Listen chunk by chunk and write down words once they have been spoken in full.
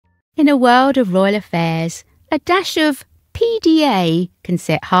In a world of royal affairs, a dash of PDA can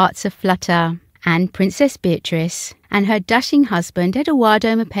set hearts aflutter, and Princess Beatrice and her dashing husband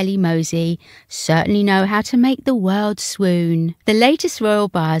Edoardo Mapelli-Mosey certainly know how to make the world swoon. The latest royal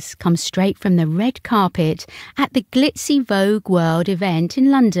buzz comes straight from the red carpet at the glitzy Vogue World event in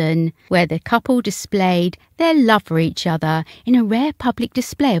London, where the couple displayed their love for each other in a rare public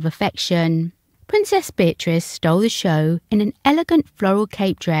display of affection. Princess Beatrice stole the show in an elegant floral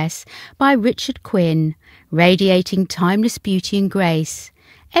cape dress by Richard Quinn, radiating timeless beauty and grace.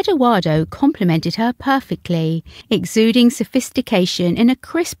 Edoardo complimented her perfectly, exuding sophistication in a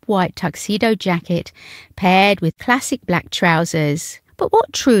crisp white tuxedo jacket paired with classic black trousers. But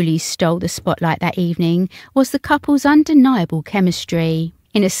what truly stole the spotlight that evening was the couple's undeniable chemistry.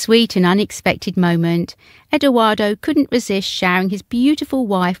 In a sweet and unexpected moment, Edoardo couldn't resist showering his beautiful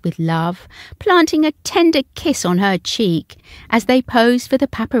wife with love, planting a tender kiss on her cheek as they posed for the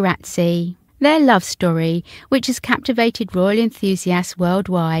paparazzi. Their love story, which has captivated royal enthusiasts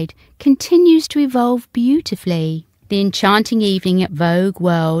worldwide, continues to evolve beautifully. The enchanting evening at Vogue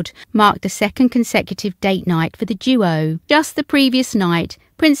World marked the second consecutive date night for the duo. Just the previous night,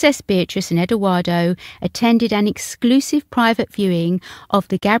 Princess Beatrice and Edoardo attended an exclusive private viewing of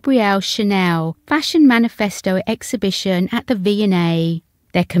the Gabrielle Chanel Fashion Manifesto exhibition at the V&A.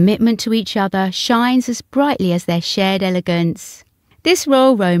 Their commitment to each other shines as brightly as their shared elegance. This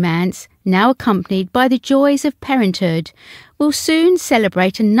royal romance, now accompanied by the joys of parenthood, will soon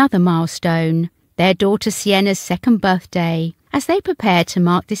celebrate another milestone, their daughter Sienna's second birthday. As they prepare to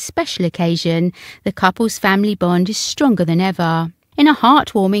mark this special occasion, the couple's family bond is stronger than ever. In a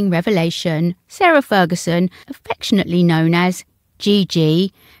heartwarming revelation, Sarah Ferguson, affectionately known as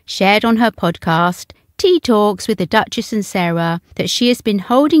Gigi, shared on her podcast, Tea Talks with the Duchess and Sarah, that she has been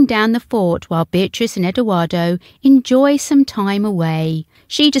holding down the fort while Beatrice and Edoardo enjoy some time away.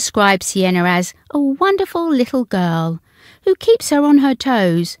 She describes Sienna as a wonderful little girl who keeps her on her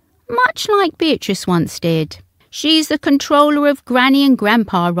toes, much like Beatrice once did. She's the controller of Granny and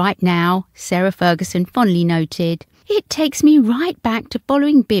Grandpa right now, Sarah Ferguson fondly noted. It takes me right back to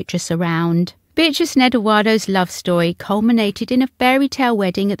following Beatrice around. Beatrice and Edoardo's love story culminated in a fairy tale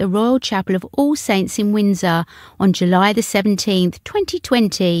wedding at the Royal Chapel of All Saints in Windsor on July the 17th,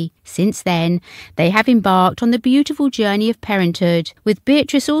 2020. Since then, they have embarked on the beautiful journey of parenthood, with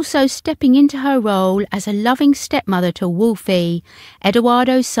Beatrice also stepping into her role as a loving stepmother to Wolfie,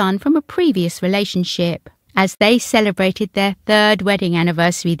 Edoardo's son from a previous relationship. As they celebrated their third wedding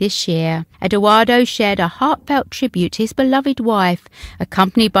anniversary this year, Edoardo shared a heartfelt tribute to his beloved wife,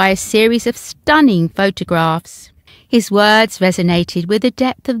 accompanied by a series of stunning photographs. His words resonated with the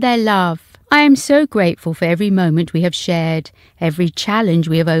depth of their love. "I am so grateful for every moment we have shared, every challenge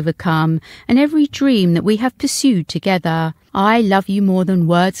we have overcome, and every dream that we have pursued together. I love you more than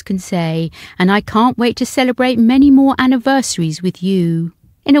words can say, and I can't wait to celebrate many more anniversaries with you."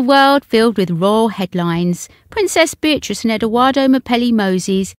 In a world filled with royal headlines, Princess Beatrice and Edoardo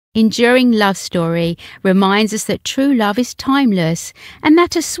Mapelli-Mosey's enduring love story reminds us that true love is timeless, and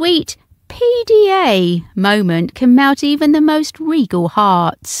that a sweet PDA moment can melt even the most regal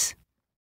hearts.